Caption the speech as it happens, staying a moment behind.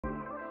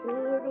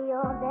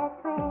your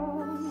best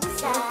friend.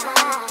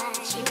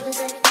 She was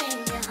everything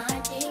your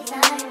heart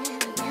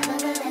desired. Never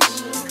let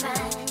you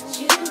cry.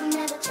 You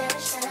never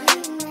touched her.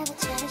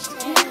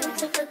 You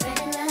took for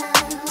granted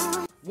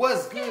love.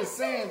 What's good,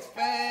 Sands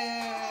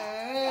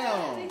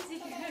fam?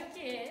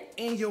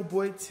 And your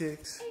boy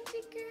Tex. Hey,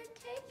 your girl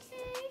KK.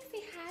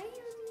 Say hi, honey.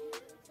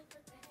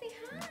 Say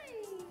hi.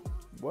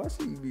 Why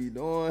she be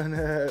doing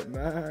that,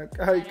 man?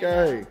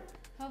 KK.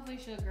 Hopefully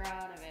she'll grow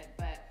out of it,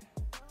 but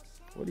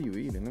What are you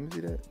eating? Let me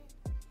see that.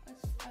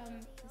 it's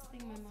this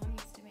thing my mom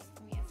used to make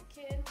for me as a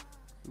kid.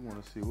 We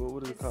want to see.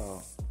 What is it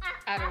called?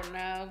 I don't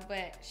know,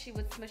 but she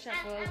would smush up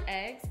boiled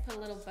eggs, put a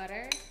little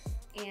butter,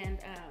 and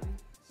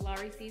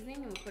Lowry seasoning,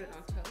 and we put it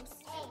on toast.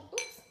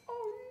 Oops!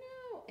 Oh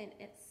no! And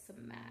it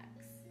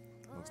smacks.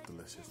 Looks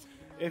delicious.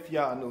 If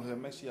y'all new here,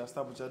 make sure y'all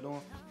stop what y'all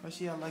doing. Make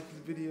sure y'all like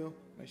this video.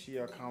 Make sure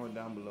y'all comment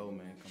down below,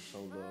 man. Come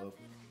show love.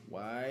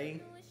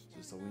 Why?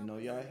 Just so we know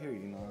y'all here,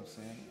 you know what I'm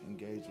saying?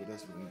 Engage with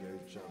us, we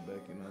engage with y'all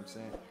back, you know what I'm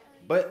saying?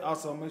 But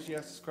also, make sure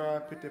y'all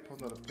subscribe, hit that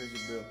post notification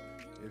bell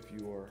if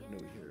you are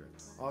new here.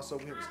 Also,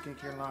 we have a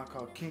skincare line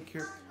called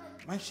KYNCARE.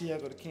 Make sure y'all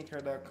go to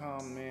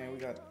KYNCARE.com, man. We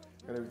got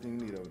everything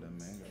you need over there,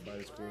 man. Got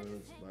body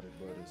scrubs, body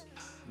butters,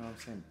 you know what I'm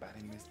saying?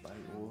 Body mist, body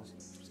oils.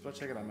 Just go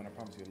check it out, man. I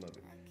promise you'll love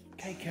it.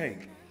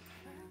 KK,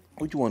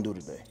 what you want to do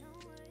today?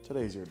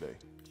 Today's your day.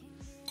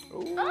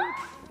 Ooh,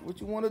 what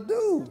you want to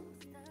do?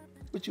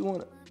 What you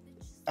want to...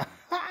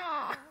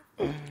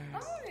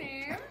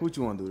 What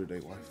you want to do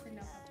today, wife? I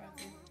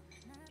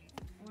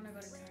want to go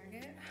to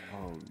Target.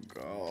 Oh,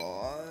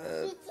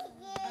 God.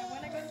 I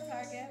want to go to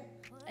Target.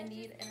 I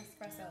need an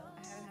espresso.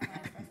 I haven't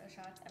had my espresso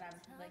shots, and I'm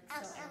like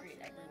so angry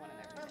at everyone and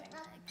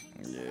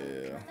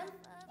everything. Yeah.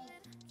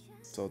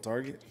 So,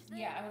 Target?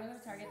 Yeah, I want to go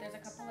to Target. There's a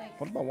couple like.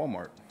 What about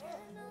Walmart?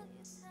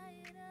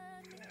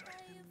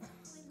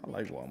 I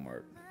like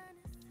Walmart.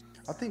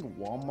 I think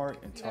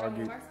Walmart and You got a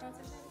Target, Walmart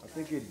sponsorship? I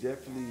think it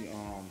definitely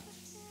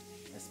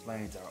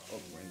explains our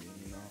upbringing,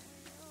 you know?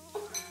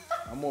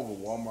 I'm more of a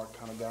Walmart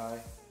kind of guy,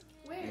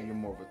 and you're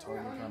more of a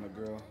Target kind of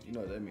girl. You know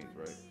what that means,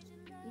 right?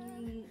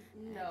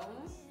 No.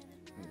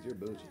 It means you're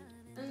bougie.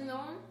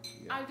 No.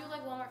 Yeah. I do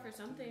like Walmart for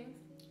some things.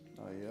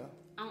 Oh, yeah?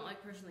 I don't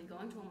like personally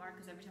going to Walmart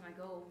because every time I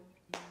go,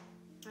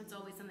 it's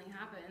always something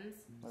happens.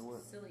 Like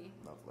what? Silly.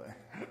 Not play.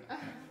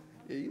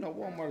 Yeah, you know,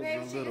 Walmart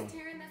Babe, is a she little... is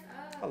tearing this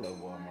up. I love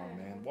Walmart,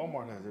 man.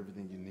 Walmart has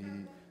everything you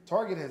need.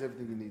 Target has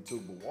everything you need,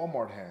 too, but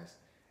Walmart has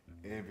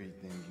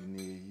everything you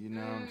need. You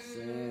know what I'm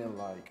saying?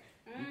 Like,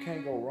 you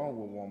can't go wrong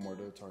with Walmart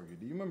or Target.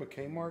 Do you remember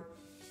Kmart?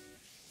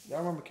 Y'all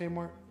remember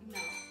Kmart? No.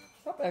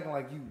 Stop acting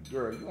like you,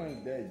 girl. You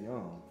ain't that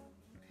young.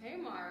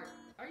 Kmart?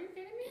 Are you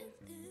kidding me?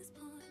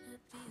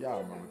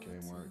 Y'all remember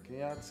Kmart. Can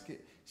y'all just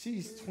get...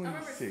 She's I remember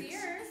 26.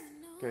 Sears.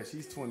 Okay,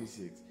 she's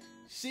 26.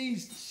 She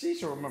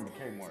should remember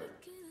Kmart.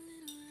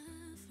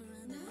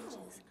 No. I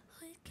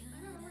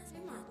don't remember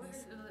Kmart. What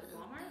is it?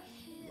 Walmart?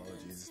 Lord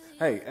Jesus.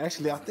 Hey,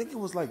 actually, I think it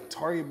was like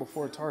Target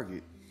before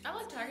Target. I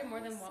like Target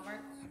more than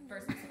Walmart for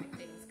specific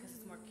things because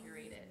it's more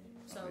curated.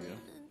 So Yeah.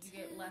 you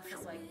get less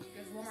of like,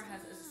 because Walmart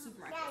is a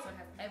supermarket, so it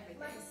has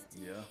everything.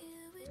 Yeah.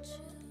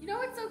 You know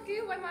what's so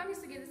cute? My mom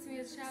used to give this to me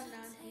as a child. Now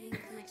I'm eating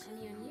it to make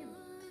honey on you.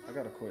 I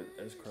gotta quit.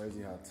 It's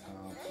crazy how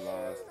time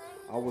flies.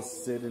 I was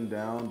sitting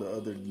down the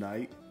other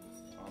night.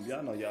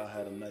 Y'all know y'all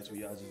had them nights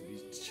where y'all just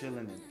be chilling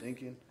and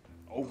thinking,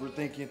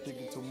 overthinking,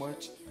 thinking too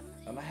much.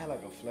 And I had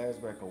like a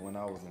flashback of when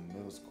I was in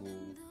middle school,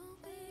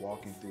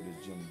 walking through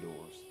the gym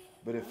doors.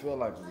 But it felt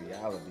like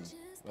reality.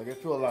 Like it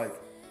felt like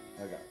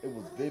it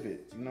was vivid.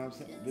 You know what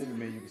I'm saying? Vivid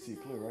means you can see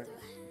clear, right?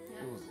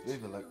 It was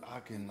vivid. Like I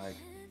can like,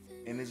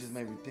 and it just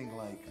made me think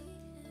like,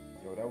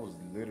 yo, that was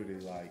literally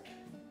like.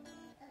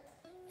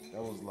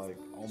 That was like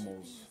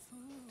almost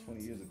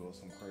 20 years ago,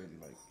 something crazy,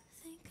 like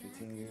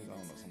 15 years, I don't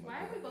know, something Why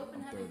like have that. we both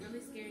been I'm having 30.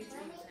 really scary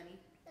dreams, honey?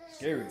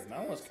 Scary?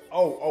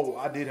 Oh,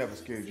 I did have a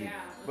scary dream. Yeah.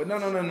 But no.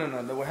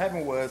 What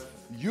happened was,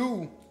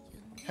 you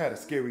had a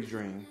scary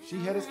dream. She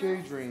had a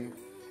scary dream,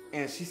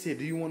 and she said,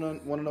 do you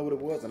want to know what it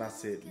was? And I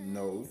said,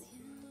 no,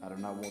 I do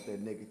not want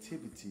that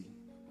negativity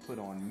put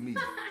on me,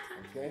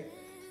 okay?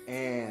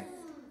 And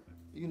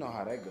you know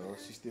how that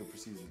goes. She still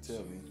proceeds to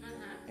tell me.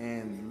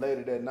 And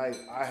later that night,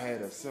 I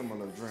had a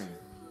similar dream.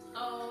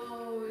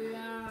 Oh,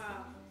 yeah.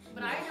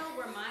 But I know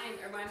where my mind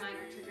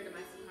are triggered in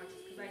my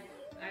subconscious because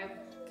I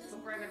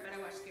before I go to bed,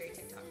 I watch scary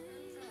TikTok.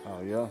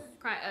 Oh, yeah?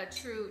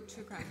 True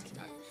crime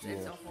TikTok.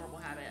 It's a horrible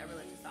habit. I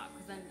really have to stop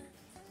because then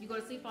you go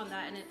to sleep on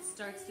that and it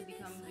starts to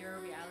become your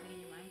reality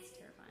in your mind. It's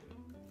terrifying.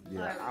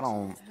 Yeah,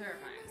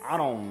 Terrifying. I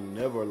don't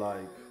never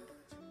like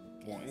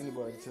want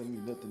anybody to tell me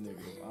nothing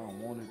negative. I don't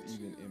want it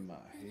even in my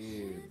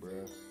head,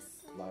 bruh.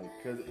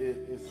 Like, cause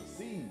it's a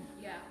seed.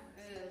 Yeah,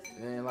 it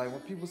is. And like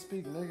when people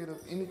speak negative,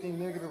 anything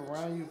negative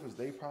around you, if it's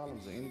their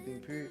problems or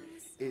anything, period,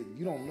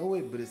 you don't know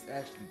it, but it's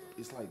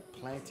like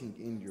planting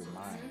in your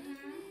mind.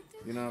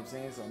 You know what I'm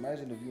saying? So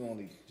imagine if you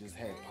only just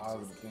had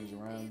positive things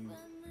around you.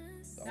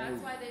 That's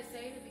why they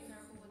say to be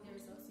careful with your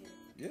associates.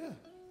 Yeah.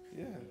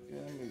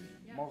 I mean,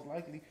 most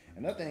likely.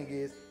 Another thing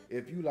is,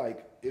 if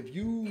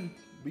you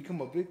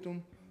become a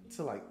victim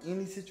to like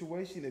any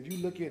situation, if you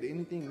look at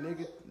anything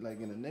negative,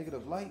 like in a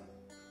negative light,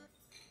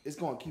 it's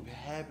gonna keep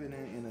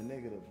happening in a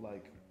negative,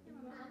 like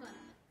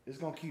it's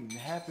gonna keep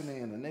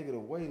happening in a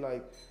negative way.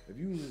 Like if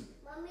you just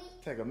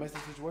take a messy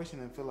situation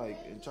and feel like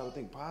and try to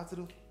think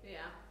positive,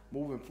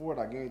 moving forward,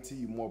 I guarantee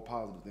you more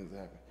positive things will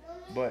happen.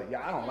 But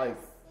yeah, I don't like.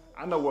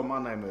 I know where my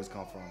nightmares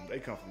come from. They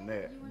come from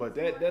that. But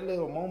that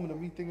little moment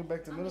of me thinking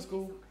back to middle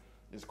school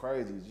is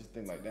crazy. Just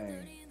think like, dang,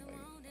 like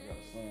I got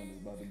a son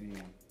that's about to be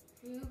in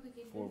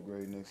 4th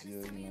grade next year.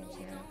 You know what I'm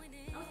saying?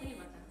 I was thinking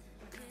about that.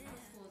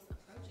 School is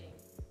approaching.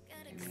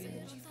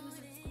 She's going to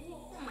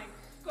school. Oh my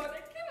god,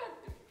 I cannot.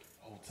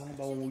 Oh, tell them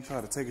about when we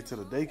try to take it to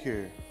the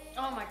daycare.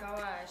 Oh my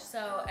gosh.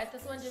 So at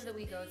this one gym that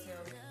we go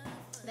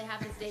to, they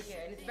have this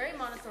daycare and it's very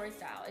Montessori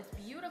style. It's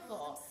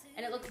beautiful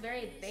and it looks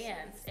very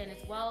advanced and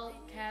it's well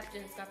kept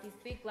and it's got these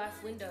big glass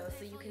windows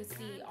so you can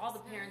see, all the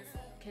parents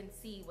can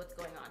see what's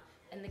going on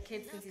and the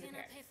kids can see the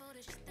parents.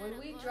 When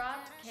we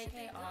dropped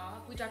KK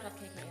off, we dropped off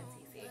KK and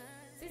Cece.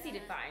 Cece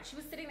did fine. She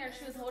was sitting there,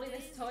 she was holding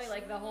this toy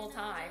like the whole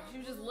time. She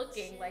was just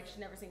looking like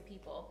she'd never seen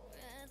people.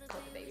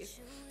 Love the babies.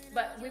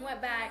 But we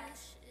went back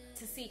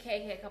to see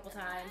KK a couple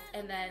times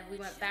and then we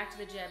went back to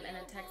the gym and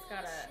then Tex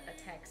got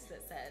a text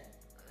that said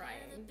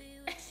crying.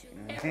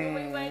 And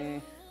we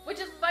went, which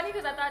is funny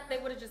because I thought they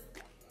would have just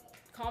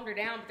calmed her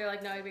down, but they're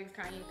like, no, your baby's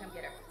crying, you come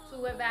get her. So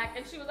we went back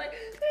and she was like,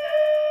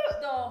 ah!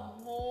 The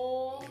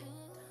whole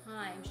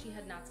time she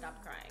had not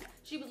stopped crying.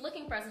 She was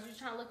looking for us and she was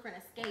trying to look for an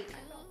escape.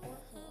 I felt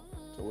awful.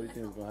 So what do you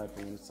think is gonna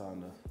happen when it's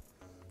time to?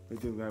 What do you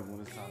think is gonna happen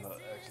when it's time to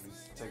actually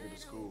take her to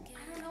school?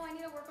 I don't know. I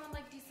need to work on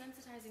like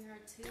desensitizing her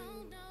to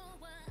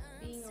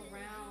being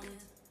around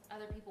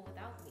other people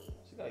without me.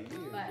 She got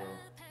years, But bro.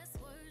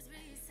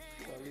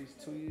 She got at least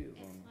 2 years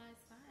on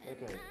her.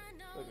 Okay.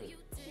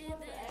 She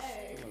wants the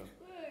egg. Look.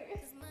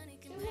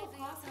 She has a little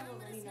cost of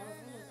money knows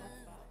what that's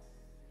about.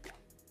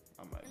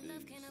 I might be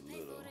just a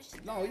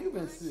little. No, you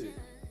been sick.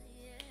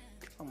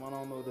 I don't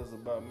know what that's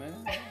about, man.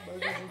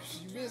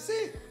 You been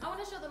sick. I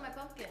want to show them my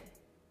pumpkin.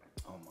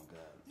 Oh my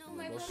God.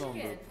 My What's some of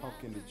the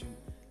pumpkin. pumpkin that you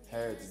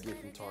had to get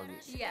from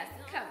Target? Yes,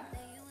 come.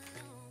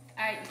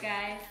 Alright, you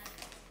guys.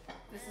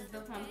 This is the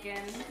pumpkin.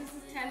 This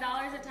is $10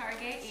 at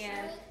Target,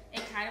 and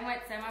it kind of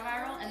went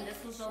semi-viral, and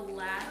this was the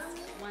last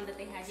one that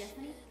they had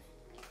yesterday.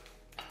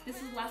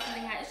 This is the last one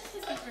they had. It's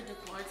just for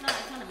decor. It's not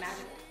a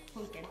magic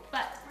pumpkin,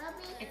 but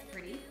it's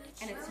pretty,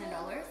 and it's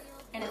 $10,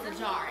 and it's a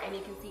jar, and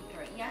you can see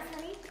through it. Yes,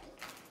 honey?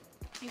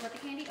 Do you want the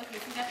candy? Okay,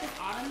 so we got this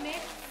autumn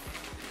mix.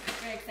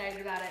 Very excited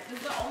about it. This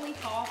is the only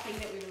fall thing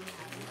that we really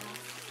have in the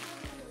house.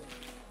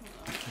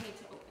 Hold on, I need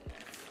to open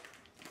this.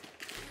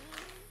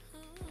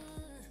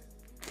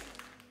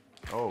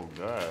 Oh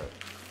God.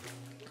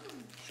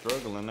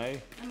 Struggling, eh?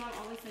 My mom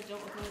always said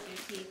don't open with your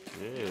teeth.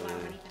 Yeah. You get a lot of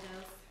money for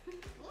those.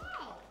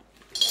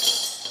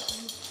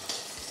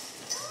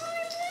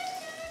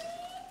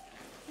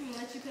 I'm gonna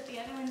let you put the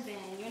other ones in.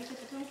 You wanna put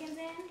the pumpkins in?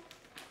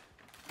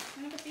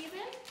 You wanna put these in?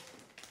 Here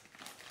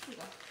you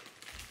go.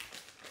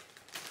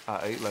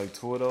 I ate like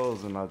 2 of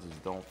those and I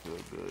just don't feel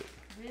good.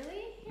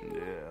 Really?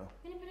 Yeah.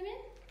 You gonna put them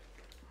in?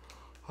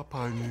 I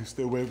probably need to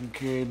stay away from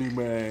candy,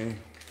 man.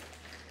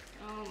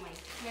 Oh my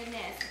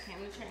goodness. Okay, I'm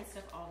gonna try and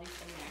stuff all these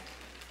in there.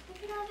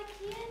 Look at all the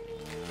candy.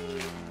 I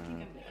think I'm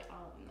gonna get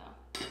all of them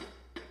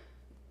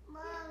though.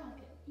 Mom.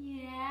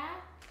 Yeah?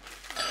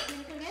 You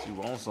gonna put them in? She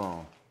wants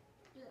some.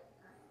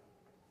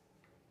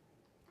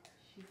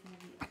 She's gonna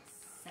be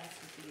obsessed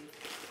with these.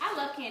 I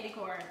love candy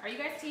corn. Are you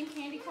guys team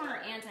candy corn or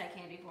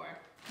anti-candy corn?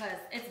 Because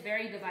it's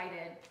very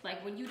divided.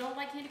 Like when you don't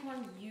like candy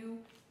corn, you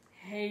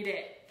hate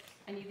it.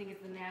 And you think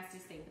it's the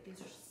nastiest thing, but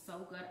these are so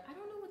good. I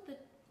don't know what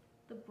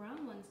the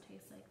brown ones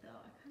taste like though.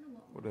 I kind of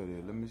want one. What that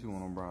is? Let me see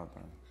one of them brown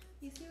things.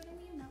 You see what I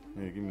mean? That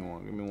one? Yeah, give me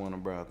one. Give me one of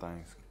them brown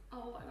things.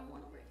 Oh, I don't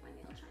want to break my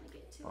nail trying to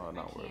get to it. Oh,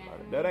 don't worry about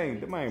it. That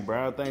Them ain't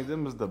brown things.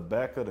 Them is the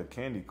back of the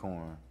candy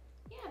corn.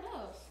 Yeah,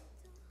 those.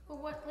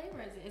 But what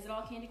flavor is it? Is it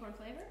all candy corn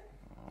flavor?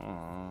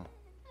 I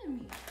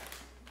mean,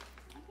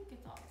 I think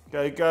it's all.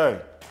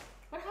 KK.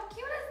 But how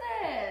cute is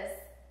this?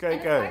 KK. And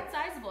it's quite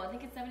sizable. I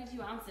think it's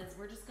 72 ounces.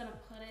 We're just gonna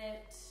put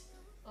it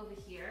over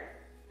here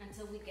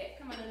until we get.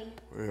 Come on, honey.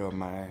 Well,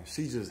 man,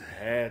 she just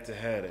had to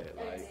have it.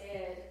 I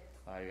did.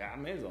 I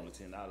mean, it's only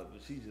 $10,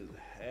 but she just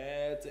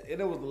had to.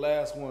 And it was the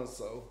last one,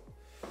 so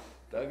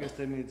I guess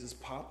that means it's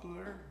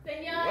popular.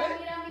 Señora, What?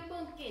 mira mi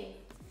pumpkin.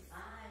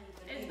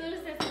 Es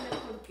dulce con el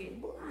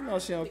pumpkin. You know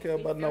she don't care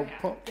about no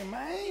pumpkin,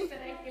 man.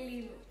 Espera que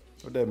lindo.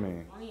 What that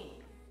mean?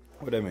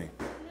 What that mean?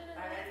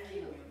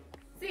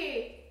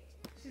 See,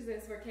 she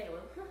says for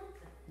Caleb.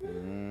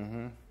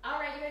 Mm-hmm. All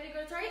right, you ready to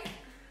go to Target?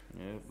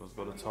 Yeah, let's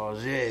go to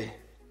Target.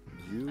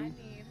 You I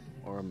need.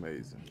 are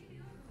amazing.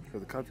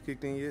 Has the coffee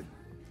kicked in yet?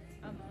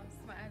 Almost.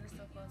 My eyes are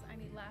so closed. I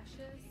need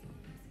lashes.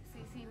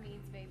 Cece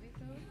needs baby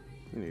food.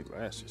 You need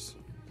lashes.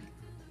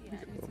 Yeah, I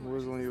need some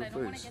Where's lashes. on your I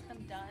don't want face? to get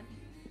them done.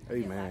 Hey,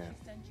 Get man. lash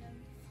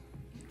extensions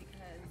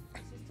because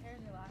it just tears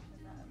your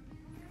lashes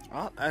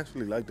up. I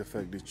actually like the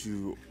fact that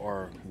you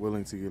are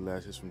willing to get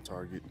lashes from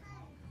Target.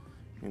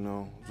 You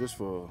know, just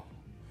for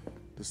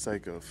the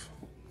sake of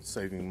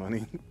saving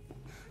money.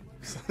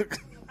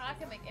 I I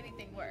can make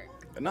anything work.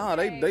 Nah,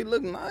 they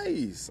look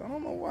nice. I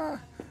don't know why.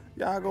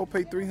 Y'all go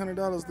pay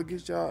 $300 to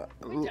get y'all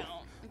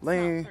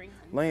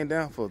laying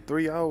down for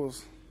 3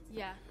 hours.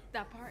 Yeah,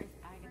 that part is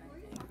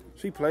agonizing.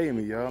 She played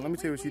me, y'all. Let me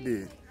tell you what she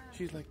did.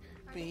 She's like,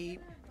 babe,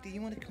 do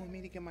you want to come with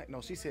me to get my... No,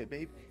 she said,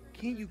 babe,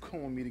 can you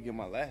come with me to get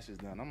my lashes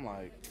done? I'm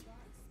like,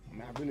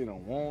 man, I really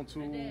don't want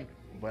to.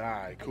 But all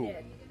right, cool.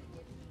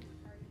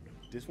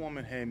 This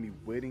woman had me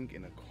waiting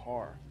in a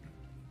car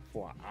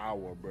for an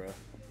hour, bruh.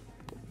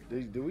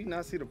 Do we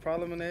not see the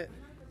problem in that?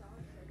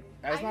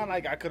 It's not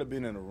like I could have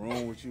been in a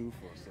room with you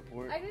for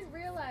support. I didn't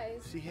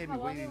realize she had how me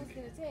long waiting it was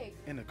going to take.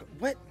 In the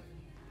what?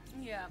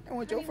 Yeah. That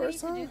was your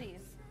first time? We need to do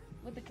these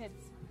with the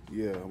kids.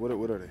 Yeah, what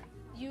are they?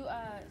 You,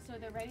 so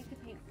they're ready to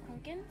paint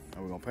pumpkins.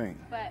 Are we going to paint?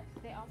 But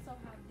they also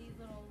have these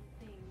little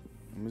things.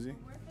 Let me see.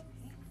 Where's the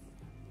paint?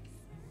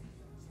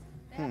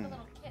 They have the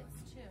little kits,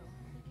 too.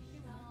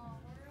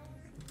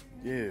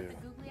 Yeah. The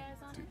googly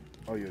eyes on it.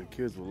 Oh, yeah, the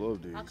kids will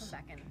love these. I'll come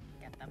back and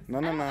get them. No.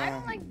 I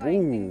don't like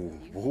buying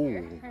things with you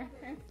here.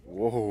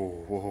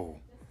 Whoa.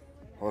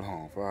 Hold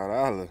on,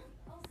 $5.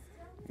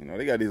 You know,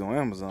 they got these on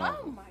Amazon.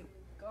 Oh my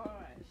gosh.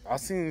 I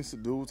seen this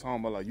dude talking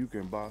about like you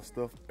can buy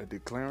stuff at the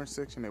clearance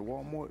section at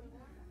Walmart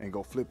and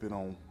go flip it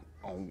on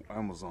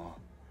Amazon.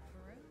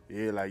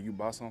 Yeah, like you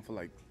buy something for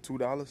like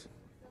 $2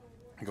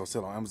 and go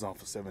sell on Amazon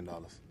for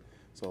 $7.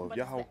 So if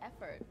y'all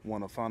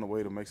want to find a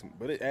way to make some,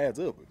 but it adds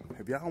up.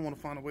 If y'all want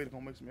to find a way to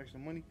go make some extra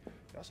money,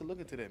 y'all should look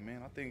into that,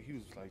 man. I think he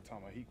was like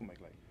talking about he can make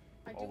like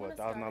over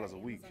 $1,000 a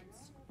week.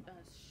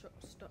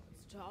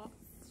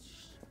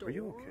 Are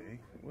you okay?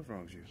 What's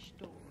wrong with you?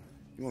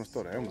 You want to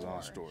start an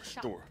Amazon store? A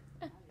store.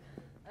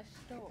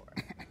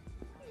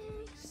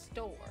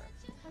 Store.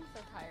 I'm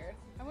so tired.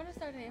 I want to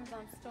start an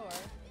Amazon store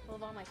full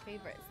of all my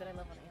favorites that I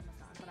love on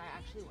Amazon, but I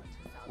actually want to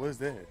sell them. What is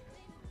that?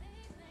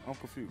 I'm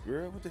confused.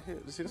 Girl, what the hell?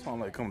 See, that's why I'm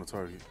like coming to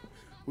Target.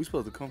 We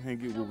supposed to come here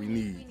and get what we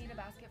need. We need a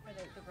basket for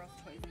the girls'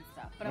 toys and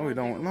stuff. But No, we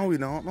don't. No, we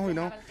don't. No, we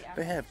don't.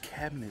 They have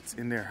cabinets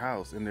in their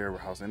house, in their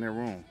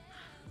room.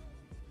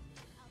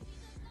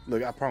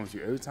 Look, I promise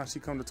you, every time she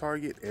come to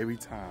Target, every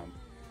time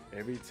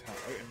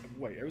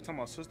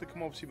my sister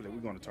come over, she be like, we're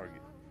going to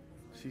Target.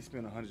 She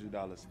spend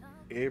 $100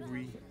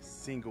 every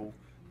single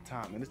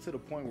time. And it's to the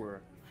point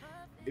where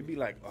it be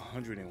like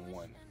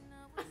 101.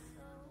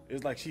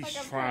 It's like she's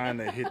trying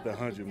to hit the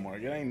 100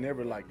 mark. It ain't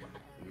never like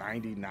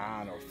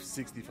 99 or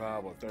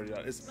 65 or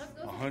 $30. It's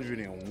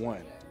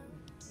 101.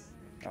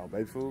 Oh,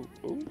 baby food?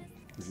 Ooh,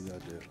 what you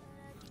got there?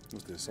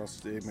 What's this,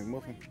 sausage egg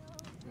McMuffin?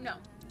 No.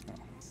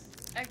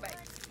 Oh. Egg bites.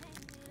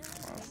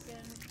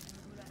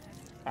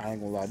 I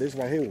ain't gonna lie, this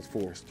right here was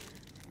forced.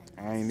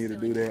 I ain't need to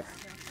do that.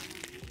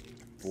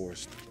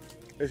 Forced.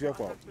 It's your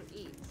fault.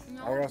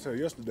 Like I said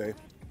yesterday,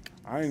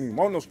 I ain't even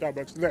want no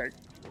Starbucks today.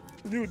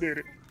 You did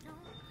it.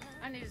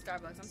 I need a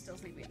Starbucks. I'm still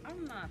sleepy.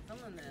 I'm not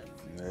feeling this.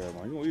 Yeah,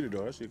 man, you gonna eat it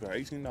though. That shit got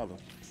 $18.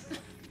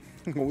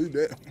 You gonna eat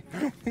that?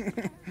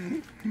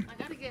 I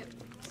gotta get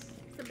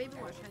some baby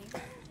wash, honey.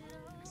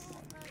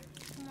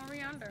 Some more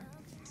yonder.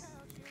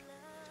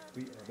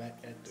 We are back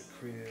at the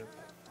crib.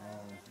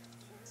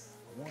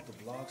 I want the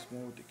vlogs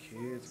more with the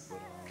kids,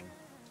 but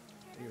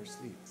they are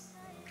asleep.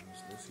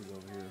 Lucy's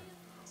over here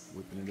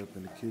whipping it up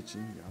in the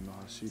kitchen. Y'all know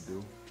how she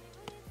do.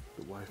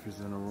 The wife is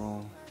in the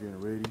room getting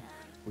ready.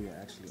 We are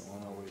actually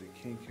on our way to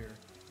KYNCARE.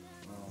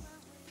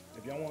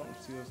 If y'all want to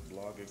see us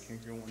vlog at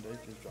KYNCARE one day,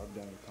 just drop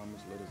down in the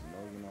comments, let us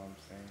know, you know what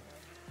I'm saying.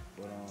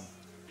 But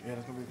yeah,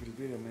 that's gonna be for the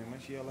video, man.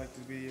 Make sure y'all like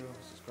this video,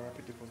 subscribe,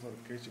 hit the post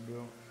notification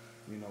bell.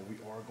 You know, we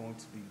are going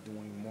to be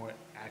doing more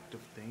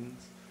active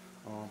things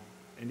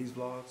in these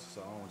vlogs,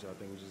 so I don't want y'all to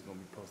think we're just gonna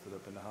be posted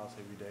up in the house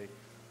every day.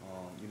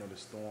 You know, the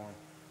storm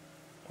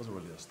wasn't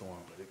really a storm,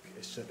 but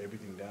it shut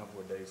everything down for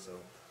a day, so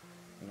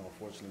you know,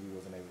 unfortunately we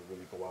wasn't able to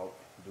really go out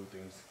and do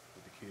things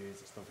with the kids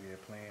and stuff we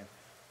had planned.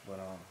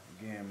 But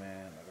again,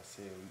 man, like I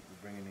said,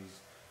 we're bringing these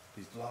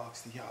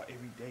vlogs to y'all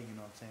every day. You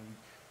know what I'm saying?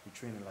 We're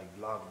training like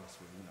vlogmas.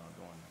 With, you know,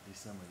 during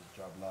December, just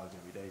drop vlogs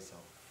every day. So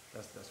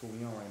that's what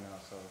we on right now.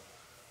 So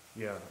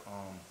yeah,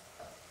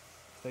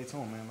 stay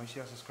tuned, man. Make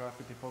sure y'all subscribe,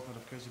 hit the post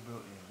notification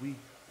bell, and we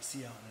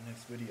see y'all in the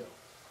next video.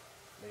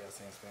 Lay y'all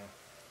Sands, fam.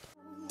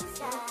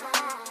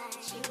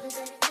 She was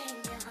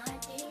everything.